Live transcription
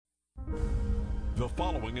The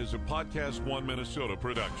following is a Podcast One Minnesota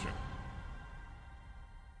production.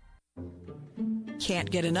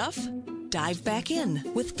 Can't get enough? Dive back in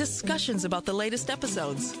with discussions about the latest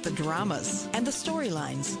episodes, the dramas, and the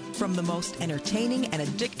storylines from the most entertaining and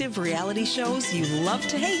addictive reality shows you love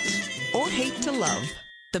to hate or hate to love.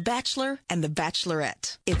 The Bachelor and The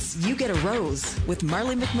Bachelorette. It's You Get a Rose with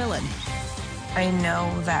Marley McMillan. I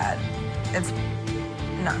know that it's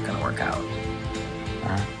not going to work out. All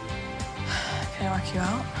right. Can I walk you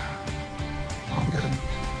out? I'm good.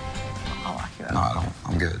 I'll walk you out. No, I don't.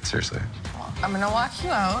 I'm good. Seriously. Well, I'm going to walk you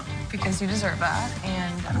out because you deserve that,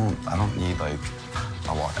 and... I don't need, like,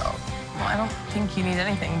 a walkout. Well, I don't think you need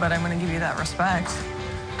anything, but I'm going to give you that respect.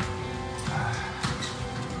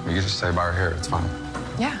 We can just stay by her here. It's fine.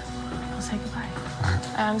 Yeah. I'll say goodbye. All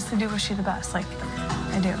right. I honestly do wish you the best. Like,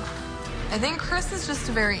 I do. I think Chris is just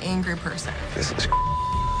a very angry person. This is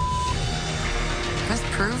Chris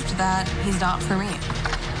proved that he's not for me.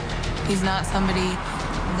 He's not somebody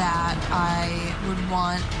that I would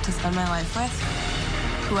want to spend my life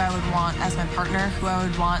with, who I would want as my partner, who I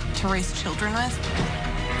would want to raise children with.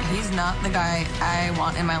 He's not the guy I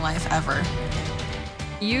want in my life ever.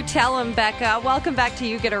 You tell him, Becca. Welcome back to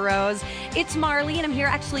You Get a Rose. It's Marley, and I'm here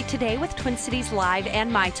actually today with Twin Cities Live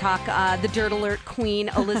and My Talk, the Dirt Alert Queen,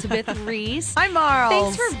 Elizabeth Reese. Hi, Marl.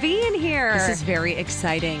 Thanks for being here. This is very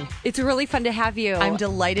exciting. It's really fun to have you. I'm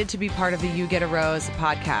delighted to be part of the You Get a Rose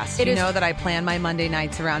podcast. You know that I plan my Monday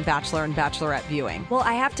nights around Bachelor and Bachelorette viewing. Well,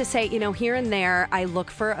 I have to say, here and there, I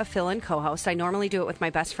look for a fill-in co-host. I normally do it with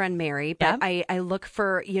my best friend, Mary, but I look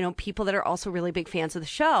for, people that are also really big fans of the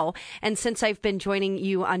show. And since I've been joining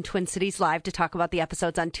you on Twin Cities Live to talk about the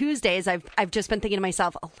episodes on Tuesdays, I've just been thinking to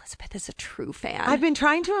myself, Elizabeth is a true fan. I've been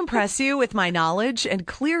trying to impress you with my knowledge, and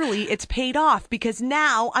clearly it's paid off because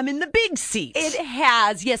now I'm in the big seat. It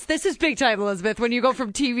has. Yes, this is big time, Elizabeth, when you go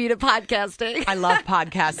from TV to podcasting. I love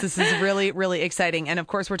podcasts. This is really, really exciting. And of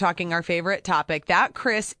course, we're talking our favorite topic, that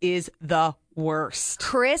Chris is the worst.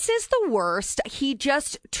 Chris is the worst. He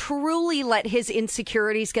just truly let his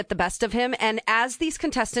insecurities get the best of him. And as these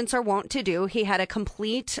contestants are wont to do, he had a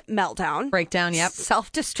complete meltdown. Breakdown, yep.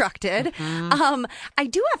 Self-destructed. Mm-hmm. I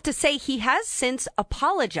do have to say he has since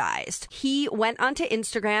apologized. He went onto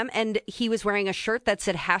Instagram and he was wearing a shirt that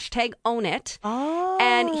said #OwnIt. Oh.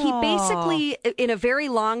 And he basically, in a very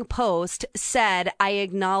long post, said, I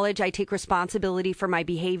acknowledge I take responsibility for my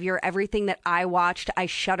behavior. Everything that I watched, I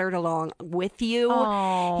shuddered along with you.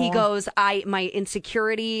 Oh. He goes, my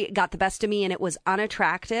insecurity got the best of me and it was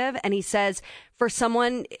unattractive. And he says, for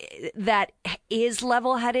someone that is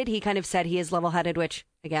level-headed, he kind of said he is level-headed, which,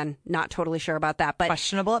 again, not totally sure about that. But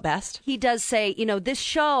questionable at best. He does say, this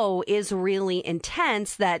show is really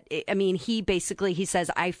intense that, he says,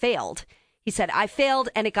 I failed. He said, I failed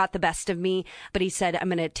and it got the best of me. But he said, I'm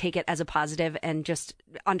going to take it as a positive and just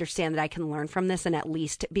understand that I can learn from this and at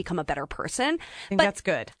least become a better person. I think that's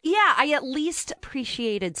good. Yeah, I at least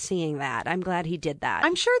appreciated seeing that. I'm glad he did that.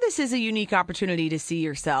 I'm sure this is a unique opportunity to see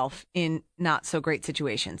yourself in not so great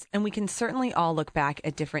situations. And we can certainly all look back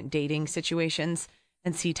at different dating situations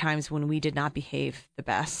and see times when we did not behave the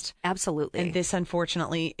best. Absolutely. And this,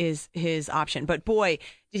 unfortunately, is his option. But boy,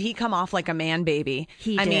 did he come off like a man baby.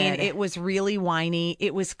 I mean, it was really whiny.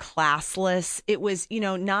 It was classless. It was,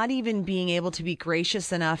 not even being able to be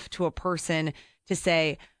gracious enough to a person to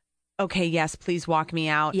say, okay, yes, please walk me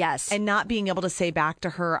out. Yes. And not being able to say back to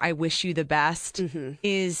her, I wish you the best,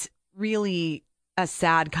 is really a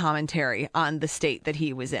sad commentary on the state that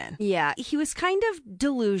he was in. Yeah, he was kind of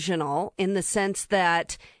delusional in the sense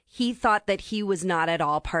that he thought that he was not at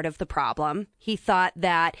all part of the problem. He thought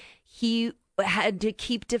that he had to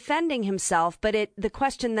keep defending himself. But the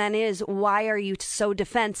question then is, why are you so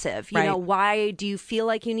defensive? Why do you feel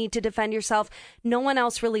like you need to defend yourself? No one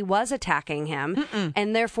else really was attacking him.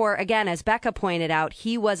 And therefore, again, as Becca pointed out,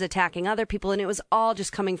 he was attacking other people. And it was all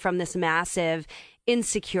just coming from this massive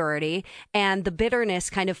insecurity, and the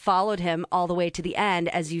bitterness kind of followed him all the way to the end,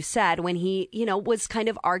 as you said, when he, was kind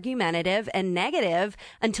of argumentative and negative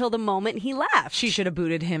until the moment he left. She should have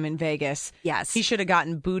booted him in Vegas. Yes. He should have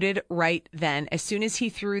gotten booted right then. As soon as he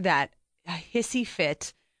threw that hissy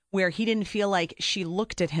fit where he didn't feel like she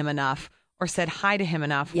looked at him enough or said hi to him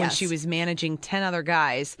enough when she was managing 10 other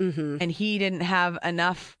guys, and he didn't have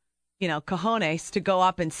enough cojones to go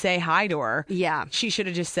up and say hi to her. Yeah. She should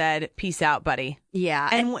have just said, peace out, buddy. Yeah.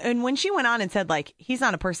 And when she went on and said, he's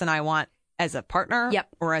not a person I want as a partner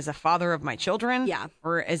or as a father of my children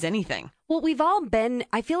or as anything. Well,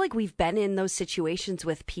 I feel like we've been in those situations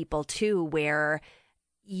with people too, where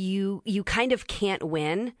you kind of can't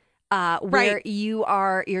win. where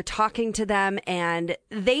you're talking to them and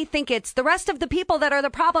they think it's the rest of the people that are the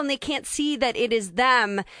problem. They can't see that it is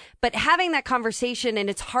them. But having that conversation, and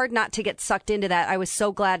it's hard not to get sucked into that. I was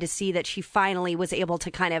so glad to see that she finally was able to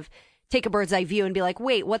kind of take a bird's eye view and be like,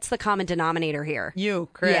 wait, what's the common denominator here? You,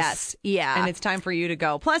 Chris. Yes. Yeah. And it's time for you to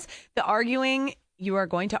go. Plus, the arguing, you are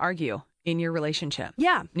going to argue in your relationship.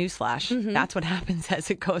 Yeah. Newsflash. Mm-hmm. That's what happens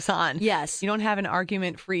as it goes on. Yes. You don't have an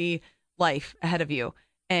argument-free life ahead of you.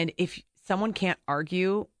 And if someone can't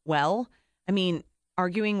argue well, I mean,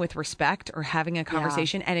 arguing with respect or having a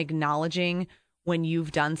conversation and acknowledging when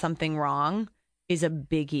you've done something wrong is a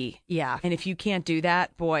biggie. Yeah. And if you can't do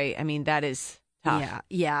that, boy, I mean, that is tough. Yeah.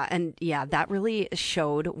 Yeah. And that really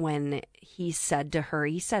showed when he said to her,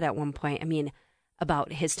 he said at one point, I mean,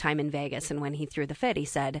 about his time in Vegas and when he threw the fit, he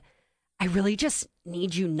said, I really just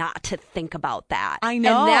need you not to think about that. I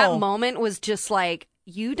know. And that moment was just like,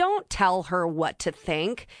 you don't tell her what to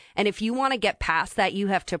think. And if you want to get past that, you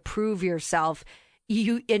have to prove yourself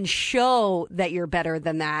and show that you're better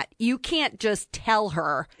than that. You can't just tell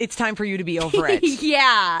her. It's time for you to be over it.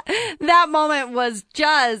 Yeah. That moment was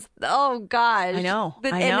just, oh gosh. I know.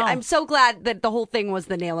 And I'm so glad that the whole thing was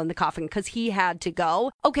the nail in the coffin because he had to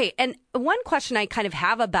go. Okay. And one question I kind of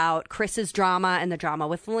have about Chris's drama and the drama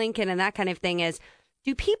with Lincoln and that kind of thing is,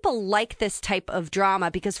 do people like this type of drama?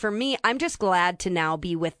 Because for me, I'm just glad to now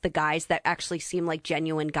be with the guys that actually seem like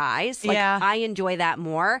genuine guys. Like, I enjoy that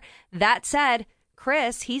more. That said,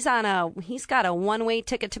 Chris, he's got a one-way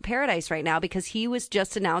ticket to paradise right now because he was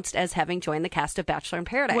just announced as having joined the cast of Bachelor in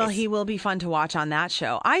Paradise. Well, he will be fun to watch on that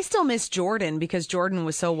show. I still miss Jordan because Jordan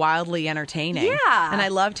was so wildly entertaining. Yeah. And I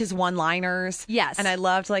loved his one-liners. Yes. And I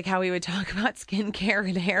loved like how he would talk about skincare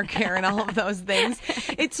and hair care and all of those things.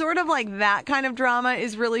 It's sort of like that kind of drama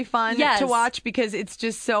is really fun to watch because it's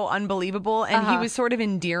just so unbelievable. And he was sort of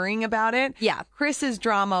endearing about it. Yeah. Chris's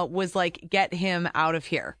drama was like, get him out of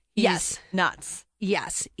here. He's nuts.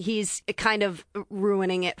 Yes, he's kind of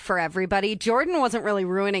ruining it for everybody. Jordan wasn't really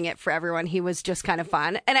ruining it for everyone. He was just kind of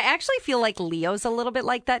fun. And I actually feel like Leo's a little bit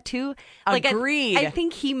like that too. Agreed. I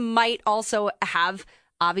think he might also have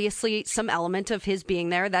obviously some element of his being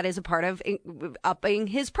there that is a part of upping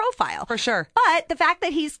his profile. For sure. But the fact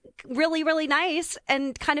that he's really, really nice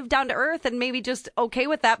and kind of down to earth and maybe just okay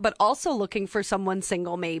with that, but also looking for someone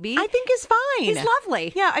single maybe. I think is fine. He's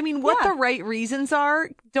lovely. Yeah, I mean, what the right reasons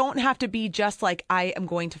are don't have to be just like, I am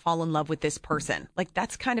going to fall in love with this person. Like,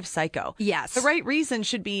 that's kind of psycho. Yes. The right reason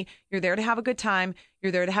should be you're there to have a good time.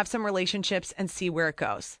 You're there to have some relationships and see where it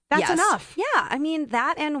goes. That's enough. Yeah. I mean,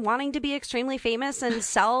 that and wanting to be extremely famous and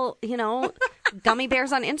sell, gummy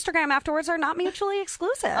bears on Instagram afterwards are not mutually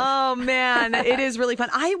exclusive. Oh, man. It is really fun.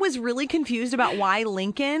 I was really confused about why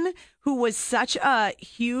Lincoln, who was such a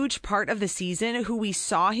huge part of the season, who we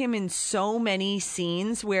saw him in so many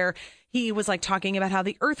scenes where he was like talking about how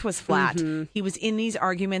the earth was flat. Mm-hmm. He was in these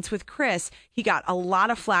arguments with Chris. He got a lot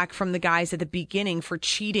of flack from the guys at the beginning for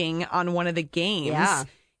cheating on one of the games. Yeah.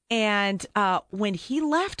 And when he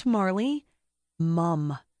left, Marley,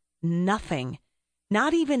 nothing.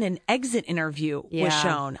 Not even an exit interview was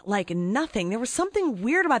shown. Like nothing. There was something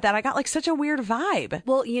weird about that. I got like such a weird vibe.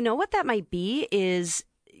 Well, you know what that might be is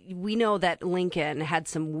we know that Lincoln had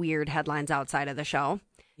some weird headlines outside of the show.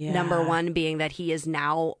 Yeah. Number one being that he is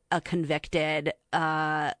now a convicted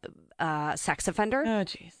sex offender. Oh,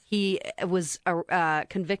 jeez. He was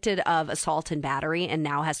convicted of assault and battery and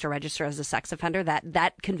now has to register as a sex offender.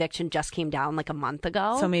 That conviction just came down like a month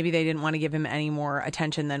ago. So maybe they didn't want to give him any more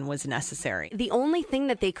attention than was necessary. The only thing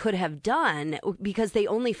that they could have done, because they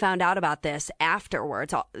only found out about this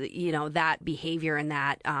afterwards, that behavior and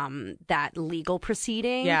that legal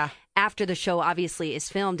proceeding. Yeah. After the show obviously is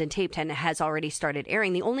filmed and taped and has already started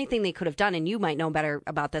airing, the only thing they could have done, and you might know better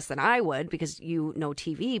about this than I would because you know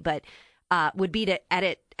TV, but would be to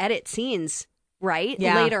edit scenes, right?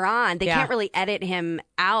 Yeah. Later on. They can't really edit him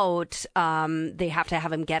out. They have to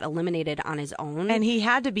have him get eliminated on his own. And he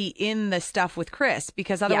had to be in the stuff with Chris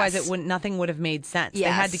because otherwise nothing would have made sense. Yes.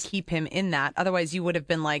 They had to keep him in that. Otherwise you would have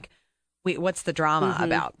been like, wait, what's the drama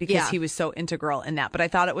about? Because he was so integral in that. But I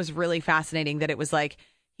thought it was really fascinating that it was like,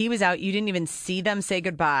 he was out. You didn't even see them say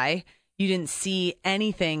goodbye. You didn't see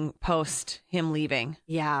anything post him leaving.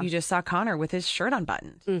 Yeah. You just saw Connor with his shirt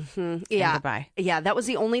unbuttoned. Mm-hmm. Yeah. Goodbye. Yeah. That was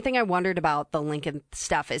the only thing I wondered about the Lincoln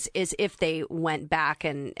stuff is if they went back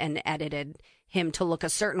and edited him to look a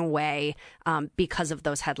certain way because of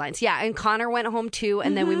those headlines. Yeah. And Connor went home too.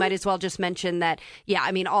 And then we might as well just mention that,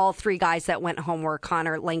 all three guys that went home were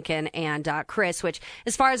Connor, Lincoln, and Chris, which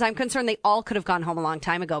as far as I'm concerned, they all could have gone home a long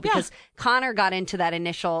time ago because Connor got into that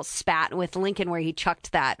initial spat with Lincoln where he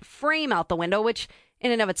chucked that frame out the window, which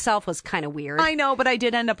in and of itself was kind of weird. I know, but I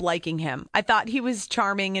did end up liking him. I thought he was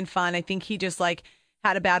charming and fun. I think he just like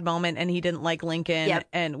had a bad moment and he didn't like Lincoln,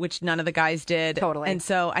 and which none of the guys did. Totally. And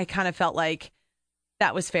so I kind of felt like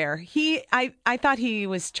that was fair. I thought he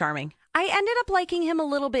was charming. I ended up liking him a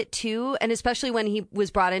little bit too, and especially when he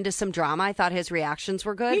was brought into some drama, I thought his reactions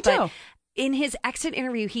were good. Me too. But in his exit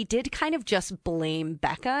interview, he did kind of just blame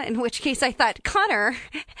Becca, in which case I thought, Connor,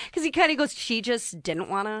 because he kind of goes, she just didn't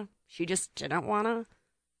want to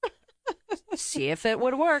see if it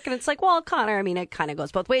would work. And it's like, well, Connor, I mean, it kind of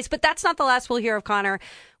goes both ways. But that's not the last we'll hear of Connor.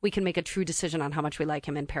 We can make a true decision on how much we like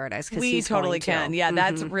him in Paradise. We totally can. Yeah,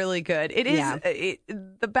 that's really good. It is.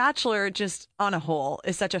 The Bachelor, just on a whole,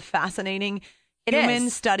 is such a fascinating human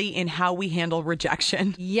study in how we handle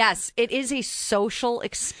rejection. Yes, it is a social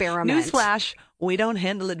experiment. Newsflash, we don't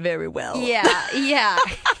handle it very well. Yeah.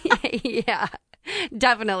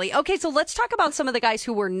 Definitely. Okay, so let's talk about some of the guys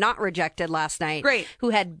who were not rejected last night. Great. Who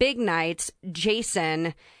had big nights.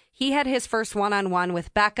 Jason, he had his first one-on-one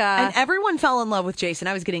with Becca. And everyone fell in love with Jason.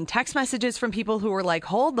 I was getting text messages from people who were like,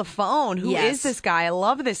 hold the phone. Who is this guy? I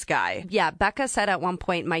love this guy. Yeah, Becca said at one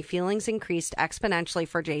point, my feelings increased exponentially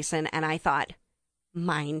for Jason. And I thought,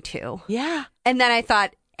 mine too. Yeah. And then I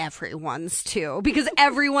thought, everyone's too, because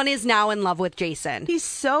everyone is now in love with Jason. He's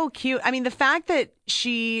so cute. I mean, the fact that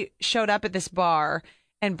she showed up at this bar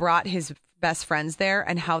and brought his best friends there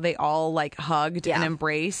and how they all like hugged and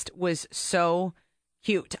embraced was so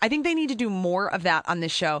cute. I think they need to do more of that on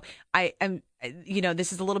this show. I am,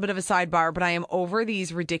 this is a little bit of a sidebar, but I am over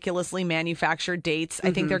these ridiculously manufactured dates.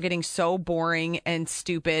 I think they're getting so boring and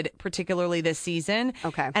stupid, particularly this season.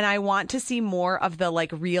 Okay. And I want to see more of the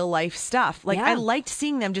like real life stuff. Like I liked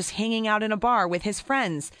seeing them just hanging out in a bar with his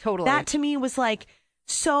friends. Totally. That to me was like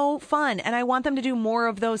so fun. And I want them to do more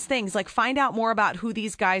of those things. Like find out more about who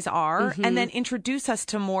these guys are and then introduce us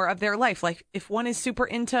to more of their life. Like if one is super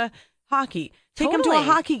into hockey, take them to a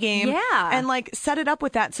hockey game and like set it up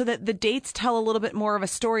with that so that the dates tell a little bit more of a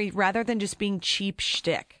story rather than just being cheap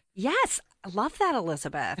shtick. Yes. I love that,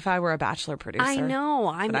 Elizabeth. If I were a Bachelor producer, I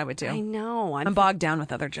know. that's what I would do. I know. I'm bogged down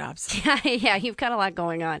with other jobs. Yeah, you've got a lot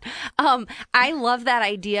going on. I love that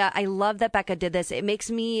idea. I love that Becca did this. It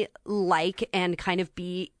makes me like and kind of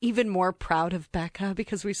be even more proud of Becca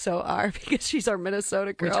because we so are, because she's our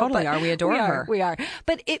Minnesota girl. We totally are. We adore her. We are.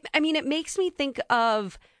 But it makes me think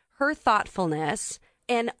of her thoughtfulness,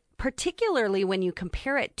 and particularly when you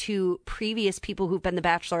compare it to previous people who've been the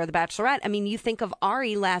Bachelor or the Bachelorette. I mean, you think of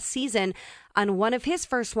Ari last season on one of his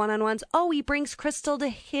first one-on-ones. Oh, he brings Crystal to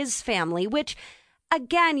his family, which,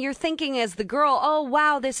 again, you're thinking as the girl, oh,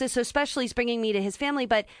 wow, this is so special. He's bringing me to his family.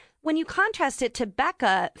 But when you contrast it to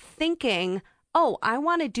Becca thinking, oh, I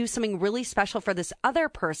want to do something really special for this other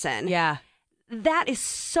person. Yeah. That is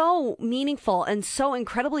so meaningful and so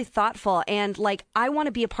incredibly thoughtful. And like, I want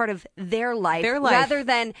to be a part of their life rather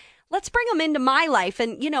than let's bring them into my life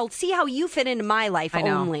and, see how you fit into my life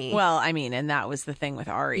only. Well, I mean, and that was the thing with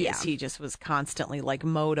Ari is he just was constantly like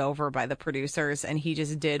mowed over by the producers and he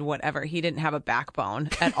just did whatever. He didn't have a backbone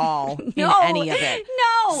at all in any of it.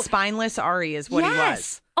 No. Spineless Ari is what he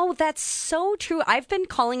was. Oh, that's so true. I've been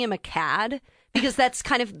calling him a cad. Because that's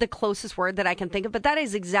kind of the closest word that I can think of. But that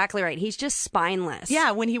is exactly right. He's just spineless.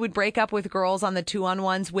 Yeah, when he would break up with girls on the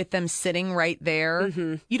 2-on-1s with them sitting right there,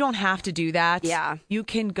 you don't have to do that. Yeah. You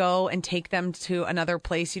can go and take them to another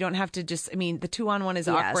place. You don't have to the 2-on-1 is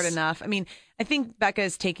awkward enough. I mean, I think Becca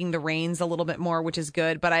is taking the reins a little bit more, which is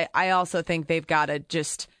good. But I also think they've got to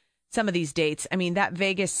just, some of these dates. I mean, that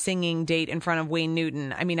Vegas singing date in front of Wayne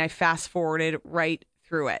Newton, I mean, I fast forwarded right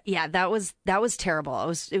through it. Yeah, that was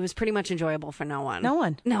terrible. It was pretty much enjoyable for no one.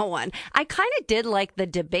 No one. I kind of did like the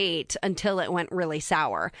debate until it went really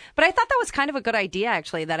sour. But I thought that was kind of a good idea,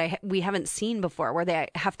 actually, that we haven't seen before, where they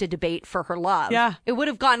have to debate for her love. Yeah. It would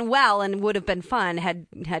have gone well and would have been fun had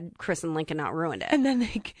Chris and Lincoln not ruined it. And then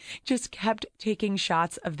they just kept taking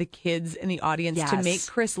shots of the kids in the audience to make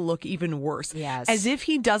Chris look even worse. Yes. As if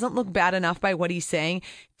he doesn't look bad enough by what he's saying.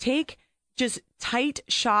 Take just tight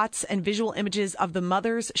shots and visual images of the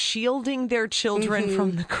mothers shielding their children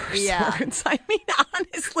from the curse words. I mean,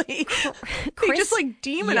 honestly, they just like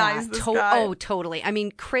demonize this guy. Oh, totally. I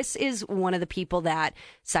mean, Chris is one of the people that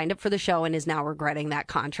signed up for the show and is now regretting that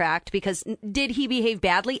contract because did he behave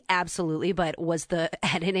badly? Absolutely. But was the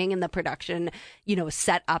editing and the production,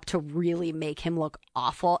 set up to really make him look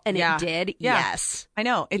awful? And it did. Yeah. Yes. I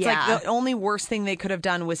know. It's like the only worst thing they could have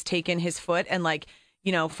done was taken his foot and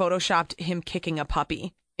photoshopped him kicking a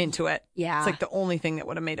puppy into it. Yeah. It's like the only thing that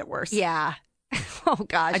would have made it worse. Yeah. Oh,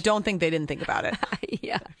 gosh. I don't think they didn't think about it.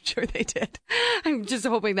 Yeah. I'm sure they did. I'm just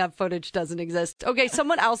hoping that footage doesn't exist. Okay,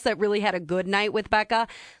 someone else that really had a good night with Becca,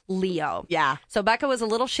 Leo. Yeah. So Becca was a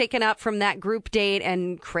little shaken up from that group date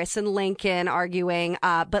and Chris and Lincoln arguing,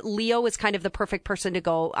 but Leo was kind of the perfect person to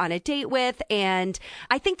go on a date with. And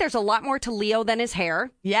I think there's a lot more to Leo than his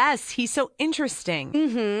hair. Yes, he's so interesting.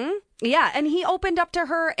 Mm-hmm. Yeah, and he opened up to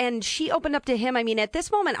her and she opened up to him. I mean, at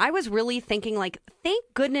this moment, I was really thinking, like, thank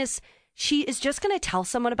goodness she is just going to tell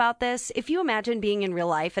someone about this. If you imagine being in real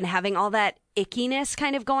life and having all that ickiness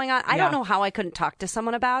kind of going on, I don't know how I couldn't talk to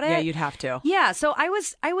someone about it. Yeah, you'd have to. Yeah, so I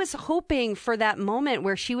was hoping for that moment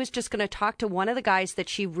where she was just going to talk to one of the guys that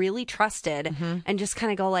she really trusted and just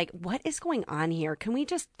kind of go like, what is going on here? Can we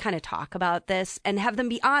just kind of talk about this and have them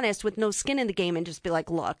be honest with no skin in the game and just be like,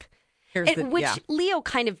 look. Which Leo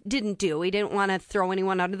kind of didn't do. He didn't want to throw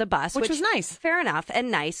anyone under the bus. Which was nice. Fair enough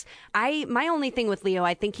and nice. My only thing with Leo,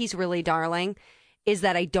 I think he's really darling, is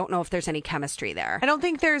that I don't know if there's any chemistry there. I don't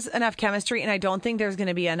think there's enough chemistry, and I don't think there's going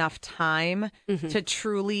to be enough time to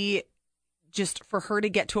truly just for her to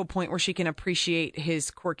get to a point where she can appreciate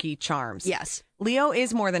his quirky charms. Yes. Leo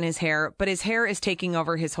is more than his hair, but his hair is taking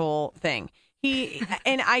over his whole thing.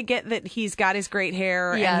 And I get that he's got his great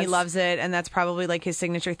hair and he loves it, and that's probably like his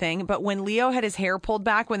signature thing. But when Leo had his hair pulled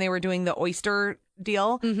back when they were doing the oyster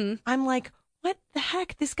deal, I'm like, what the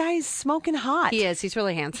heck? This guy is smoking hot. He is. He's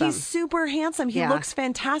really handsome. He's super handsome. He looks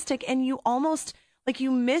fantastic. And you almost like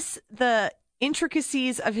you miss the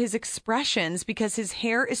intricacies of his expressions because his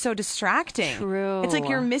hair is so distracting. True. It's like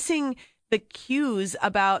you're missing the cues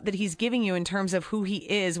about that he's giving you in terms of who he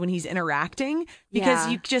is when he's interacting because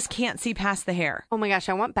you just can't see past the hair. Oh my gosh,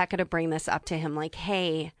 I want Becca to bring this up to him like,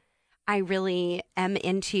 hey, I really am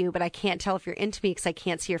into you, but I can't tell if you're into me because I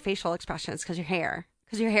can't see your facial expressions because your hair.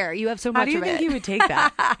 Because your hair, you have so much of it. How do you think he would take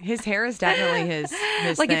that? His hair is definitely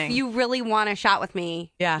his like thing. If you really want a shot with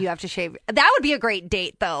me, you have to shave. That would be a great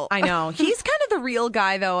date, though. I know. He's kind of the real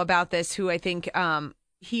guy, though, about this, who I think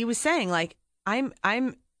he was saying, like, I'm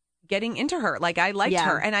getting into her. Like, I liked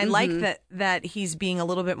her. And I like that he's being a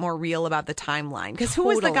little bit more real about the timeline. Because who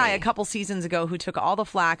was the guy a couple seasons ago who took all the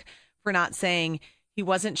flack for not saying he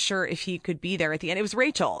wasn't sure if he could be there at the end? It was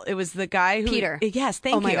Rachel. It was the guy who... Peter. Yes,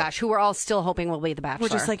 thank you. Oh my gosh, who we're all still hoping will be the Bachelor. We're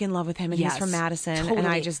just like in love with him, and he's from Madison. Totally. And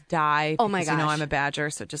I just die because, oh my gosh. I'm a Badger,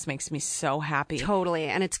 so it just makes me so happy. Totally.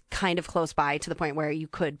 And it's kind of close by to the point where you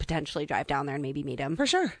could potentially drive down there and maybe meet him. For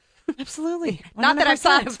sure. Absolutely. Not that I've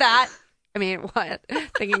thought of that. I mean, what?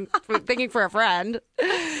 Thinking for a friend.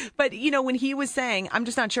 But, when he was saying, I'm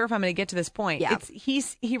just not sure if I'm going to get to this point. Yeah.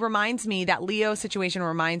 He reminds me, that Leo situation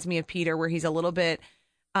reminds me of Peter, where he's a little bit,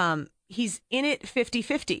 he's in it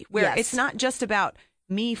 50-50, where it's not just about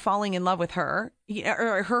me falling in love with her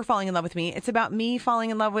or her falling in love with me. It's about me falling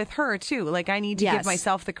in love with her too. Like, I need to give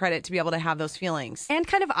myself the credit to be able to have those feelings. And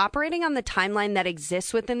kind of operating on the timeline that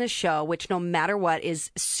exists within the show, which no matter what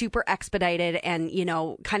is super expedited and,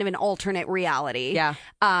 kind of an alternate reality. Yeah.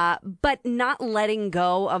 But not letting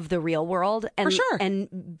go of the real world and, For sure.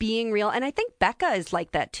 and being real. And I think Becca is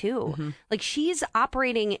like that too. Like, she's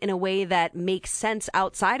operating in a way that makes sense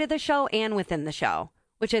outside of the show and within the show,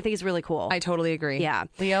 which I think is really cool. I totally agree. Yeah.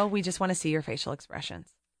 Leo, we just want to see your facial expressions.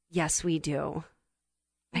 Yes, we do.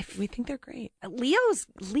 We think they're great.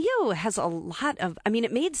 Leo has a lot of, I mean,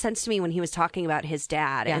 it made sense to me when he was talking about his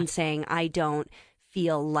dad and saying, I don't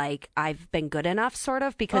feel like I've been good enough, sort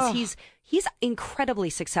of, because he's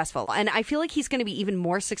incredibly successful. And I feel like he's going to be even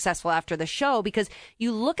more successful after the show, because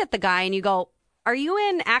you look at the guy and you go, are you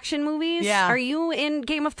in action movies? Yeah. Are you in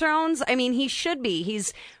Game of Thrones? I mean, he should be.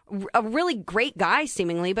 He's a really great guy,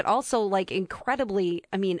 seemingly, but also like incredibly,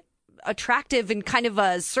 attractive and kind of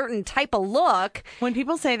a certain type of look. When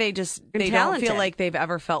people say they don't feel like they've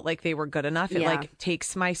ever felt like they were good enough, it like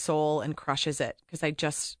takes my soul and crushes it, because I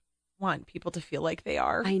just want people to feel like they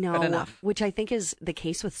are good enough. Which I think is the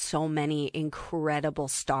case with so many incredible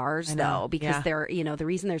stars, though, because they're, the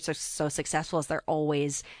reason they're so successful is they're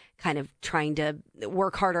always kind of trying to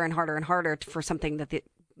work harder and harder and harder for something that they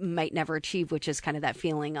might never achieve, which is kind of that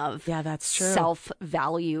feeling of that's true.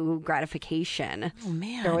 Self-value gratification. Oh,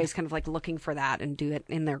 man. They're always kind of like looking for that and do it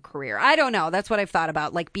in their career. I don't know. That's what I've thought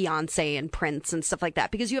about, like Beyonce and Prince and stuff like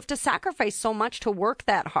that, because you have to sacrifice so much to work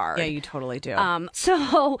that hard. Yeah, you totally do.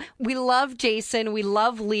 So we love Jason. We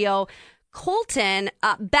love Leo. Colton,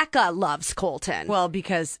 Becca loves Colton. Well,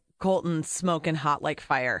 because Colton's smoking hot like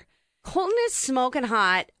fire. Colton is smoking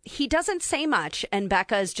hot. He doesn't say much. And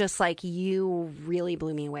Becca is just like, you really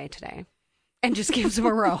blew me away today. And just gives him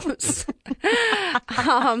a rose.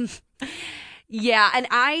 Yeah, and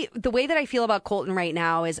the way that I feel about Colton right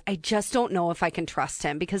now is I just don't know if I can trust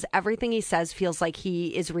him because everything he says feels like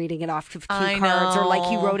he is reading it off of cue cards or like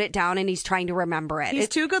he wrote it down and he's trying to remember it. He's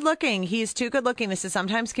too good looking. He's too good looking. This is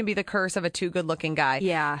sometimes can be the curse of a too good looking guy.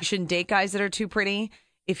 Yeah. You shouldn't date guys that are too pretty.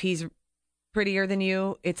 If he's prettier than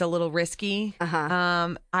you, it's a little risky.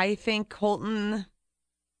 I think Colton,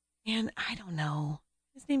 and I don't know.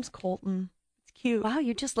 His name's Colton. Cute. Wow,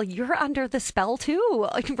 you're under the spell too,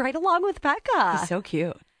 right along with Becca. He's so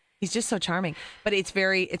cute. He's just so charming, but it's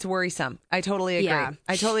worrisome. I totally agree. Yeah.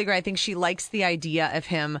 I totally agree. I think she likes the idea of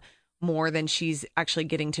him more than she's actually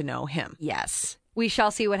getting to know him. Yes. We shall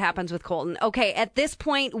see what happens with Colton. Okay, at this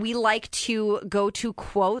point, we like to go to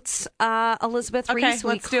quotes, Elizabeth Reese.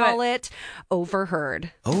 Let's call it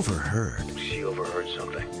Overheard. Overheard. She overheard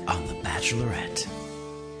something on The Bachelorette.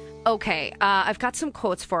 Okay, I've got some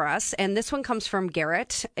quotes for us, and this one comes from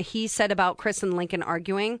Garrett. He said about Chris and Lincoln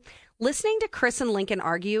arguing, listening to Chris and Lincoln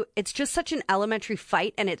argue, it's just such an elementary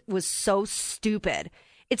fight, and it was so stupid.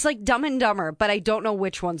 It's like Dumb and Dumber, but I don't know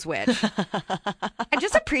which one's which. I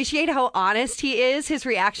just appreciate how honest he is. His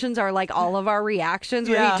reactions are like all of our reactions,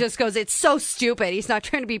 where he just goes, it's so stupid. He's not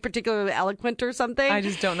trying to be particularly eloquent or something. I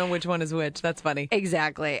just don't know which one is which. That's funny.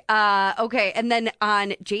 Exactly. Okay, and then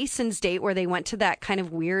on Jason's date where they went to that kind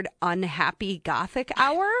of weird, unhappy gothic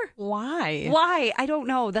hour. Why? I don't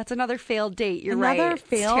know. That's another failed date. You're right. Another It's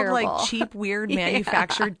failed, terrible. like cheap, weird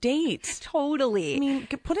manufactured date. Totally. I mean,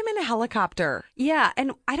 put him in a helicopter. Yeah,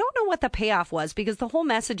 and I don't know what the payoff was because the whole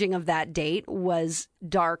messaging of that date was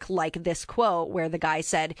dark, like this quote where the guy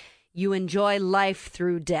said, "You enjoy life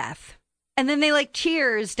through death." And then they like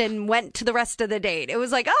cheersed and went to the rest of the date. It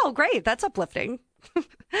was like, oh, great. That's uplifting.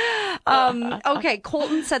 Okay,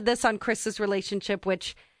 Colton said this on Chris's relationship,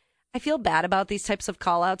 which I feel bad about these types of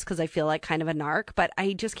call outs because I feel like kind of a narc, but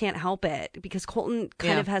I just can't help it because Colton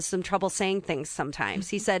kind of has some trouble saying things sometimes.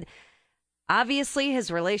 He said, obviously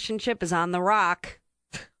his relationship is on the rock.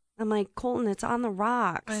 I'm like, Colton, it's on the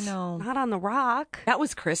rocks. I know. Not on the rock. That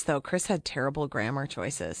was Chris, though. Chris had terrible grammar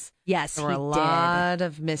choices. Yes, there were a lot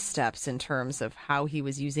of missteps in terms of how he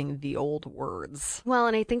was using the old words. Well,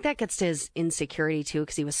 and I think that gets to his insecurity, too,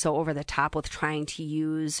 because he was so over the top with trying to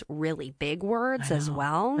use really big words as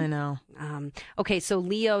well. I know. Okay, so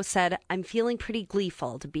Leo said, I'm feeling pretty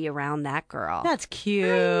gleeful to be around that girl. That's cute. I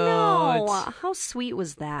know. How sweet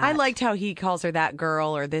was that? I liked how he calls her that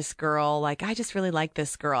girl or this girl. Like, I just really like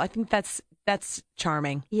this girl. I think that's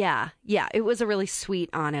charming. Yeah. It was a really sweet,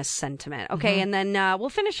 honest sentiment. Okay, and then we'll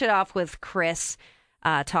finish it off with Chris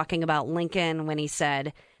talking about Lincoln when he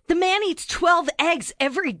said, the man eats 12 eggs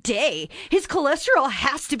every day. His cholesterol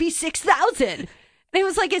has to be 6,000. And I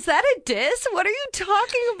was like, is that a diss? What are you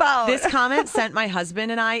talking about? This comment sent my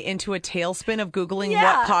husband and I into a tailspin of Googling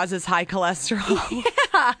what causes high cholesterol.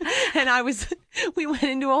 Yeah. And we went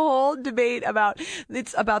into a whole debate about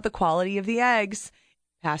the quality of the eggs.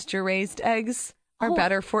 Pasture-raised eggs are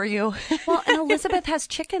better for you. Well, and Elizabeth has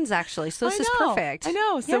chickens, actually, so this is perfect. I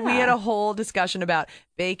know. So we had a whole discussion about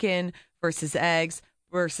bacon versus eggs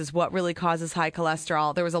versus what really causes high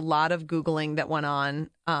cholesterol. There was a lot of Googling that went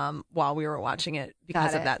on while we were watching it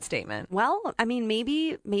because of that statement. Well, I mean,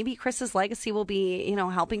 maybe Chris's legacy will be,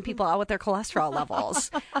 helping people out with their cholesterol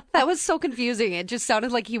levels. That was so confusing. It just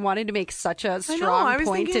sounded like he wanted to make such a strong I was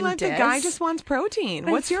point thinking, in like, diss. the guy just wants protein.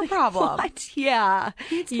 What's your problem? What? Yeah.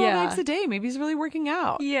 He eats 12 eggs a day. Maybe he's really working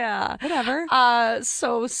out. Yeah. Whatever.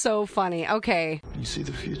 So funny. Okay. You see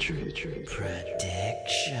the future.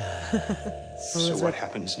 Prediction. So what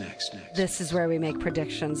happens next? This is where we make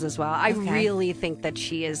predictions as well. I really think that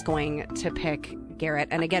she is going to pick Garrett.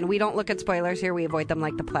 And again, we don't look at spoilers here. We avoid them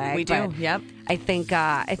like the plague. We do. Yep. I think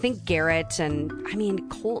Garrett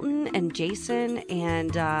and Colton and Jason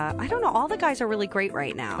and I don't know. All the guys are really great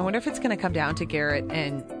right now. I wonder if it's going to come down to Garrett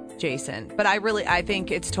and Jason. But I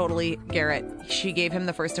think it's totally Garrett. She gave him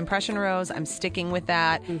the first impression rose. I'm sticking with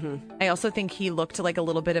that. Mm-hmm. I also think he looked like a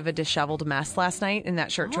little bit of a disheveled mess last night, and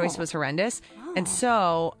that shirt choice was horrendous. And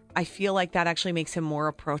so I feel like that actually makes him more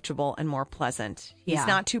approachable and more pleasant. He's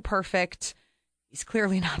not too perfect. He's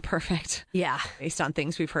clearly not perfect. Yeah. Based on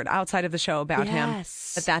things we've heard outside of the show about him.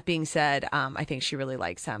 But that being said, I think she really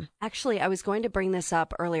likes him. Actually, I was going to bring this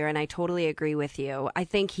up earlier, and I totally agree with you. I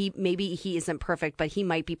think maybe he isn't perfect, but he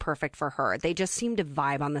might be perfect for her. They just seem to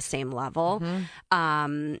vibe on the same level.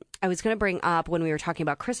 Mm-hmm. I was going to bring up when we were talking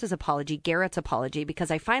about Chris's apology, Garrett's apology,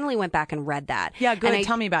 because I finally went back and read that. Yeah, good.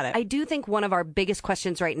 Tell me about it. I do think one of our biggest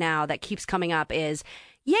questions right now that keeps coming up is,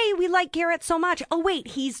 yay, we like Garrett so much. Oh, wait,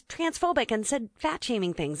 he's transphobic and said fat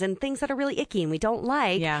shaming things and things that are really icky and we don't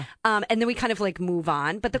like. Yeah. And then we kind of like move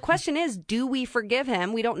on. But the question is, do we forgive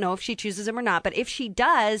him? We don't know if she chooses him or not. But if she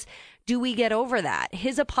does, do we get over that?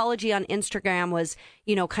 His apology on Instagram was,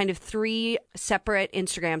 kind of 3 separate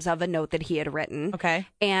Instagrams of a note that he had written. Okay.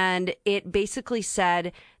 And it basically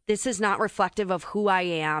said, this is not reflective of who I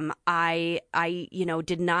am. I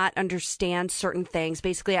did not understand certain things.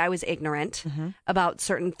 Basically, I was ignorant about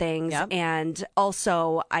certain things. Yep. And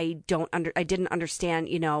also I didn't understand,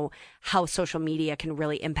 how social media can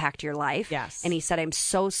really impact your life. Yes. And he said, I'm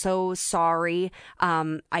so sorry.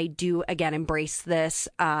 I do, again, embrace this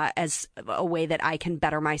as a way that I can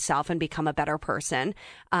better myself and become a better person.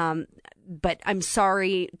 But I'm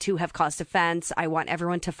sorry to have caused offense. I want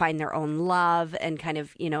everyone to find their own love, and kind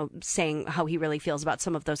of, saying how he really feels about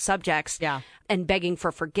some of those subjects. Yeah. And begging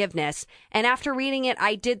for forgiveness. And after reading it,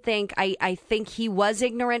 I did think, I think he was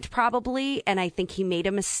ignorant probably, and I think he made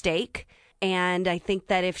a mistake. And I think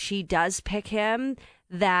that if she does pick him,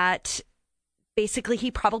 that basically he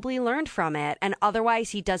probably learned from it. And otherwise,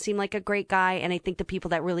 he does seem like a great guy. And I think the people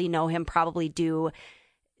that really know him probably do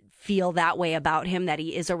feel that way about him, that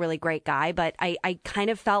he is a really great guy. But I kind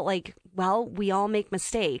of felt like, well, we all make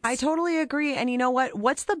mistakes. I totally agree. And you know what?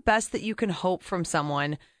 What's the best that you can hope from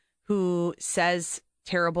someone who says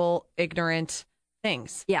terrible, ignorant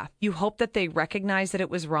things? Yeah. You hope that they recognize that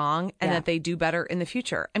it was wrong and that they do better in the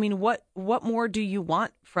future. I mean, what more do you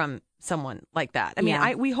want from someone like that? I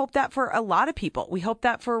mean, we hope that for a lot of people. We hope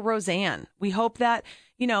that for Roseanne. We hope that,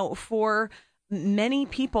 for many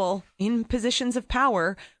people in positions of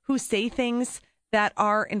power who say things that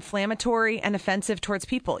are inflammatory and offensive towards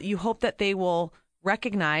people. You hope that they will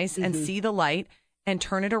recognize and see the light and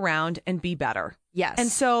turn it around and be better. Yes. And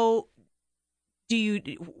so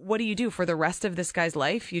what do you do for the rest of this guy's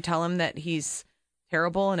life? You tell him that he's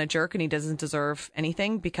terrible and a jerk and he doesn't deserve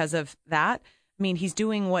anything because of that. I mean, he's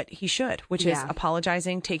doing what he should, which is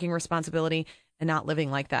apologizing, taking responsibility, and not living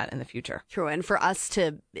like that in the future. True. And for us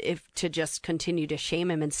to just continue to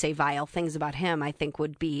shame him and say vile things about him, I think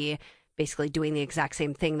would be basically doing the exact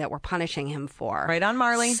same thing that we're punishing him for. Right on,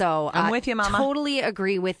 Marley. So I'm with you, Mama. Totally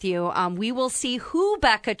agree with you. We will see who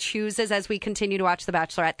Becca chooses as we continue to watch The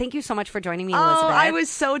Bachelorette. Thank you so much for joining me, Elizabeth. Oh, I was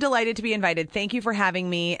so delighted to be invited. Thank you for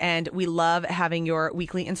having me. And we love having your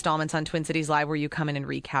weekly installments on Twin Cities Live where you come in and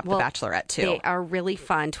recap The Bachelorette, too. They are really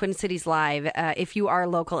fun. Twin Cities Live. If you are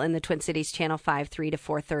local in the Twin Cities, Channel 5, 3 to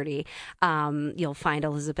 4:30, you'll find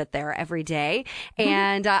Elizabeth there every day.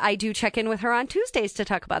 And I do check in with her on Tuesdays to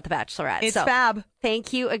talk about The Bachelorette. It's fab.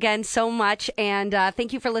 Thank you again so much. And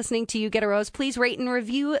thank you for listening to You Get a Rose. Please rate and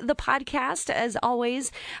review the podcast. As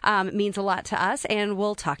always, it means a lot to us. And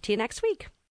we'll talk to you next week.